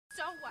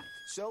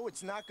So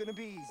it's not gonna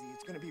be easy.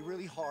 It's gonna be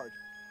really hard.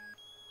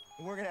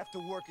 And we're gonna have to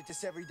work at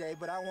this every day,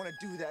 but I wanna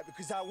do that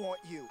because I want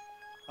you.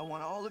 I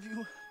want all of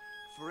you,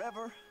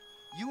 forever,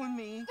 you and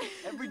me,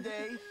 every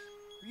day.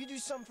 Will you do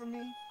something for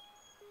me?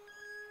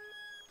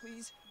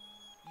 Please?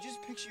 You just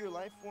picture your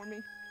life for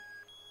me?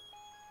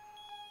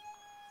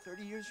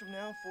 30 years from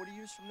now, 40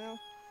 years from now?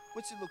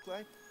 What's it look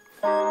like?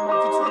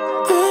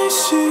 I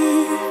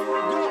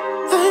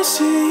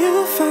see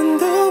you found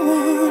the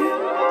one,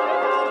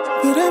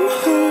 but I'm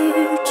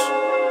hurt.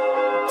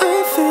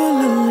 I feel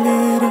a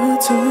little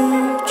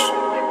touch.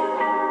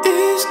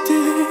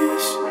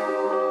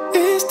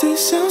 Is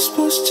this how I'm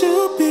supposed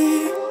to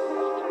be?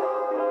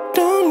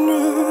 Don't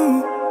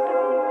know.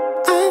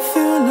 I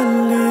feel a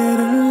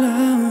little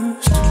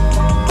lost.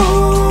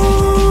 Oh,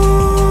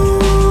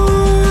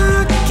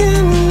 I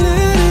can't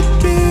let it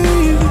be.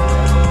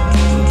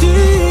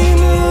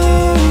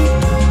 Deny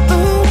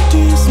all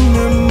these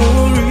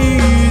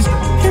memories.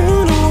 You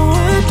know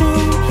I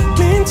don't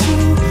mean to.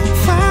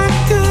 If I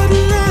could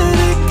let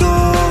it go,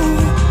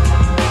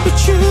 but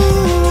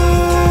you're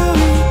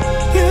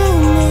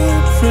my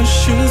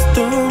precious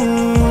stone.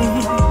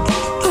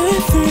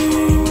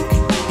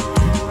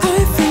 I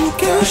think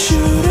I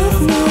should have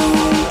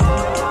known.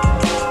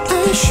 I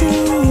should.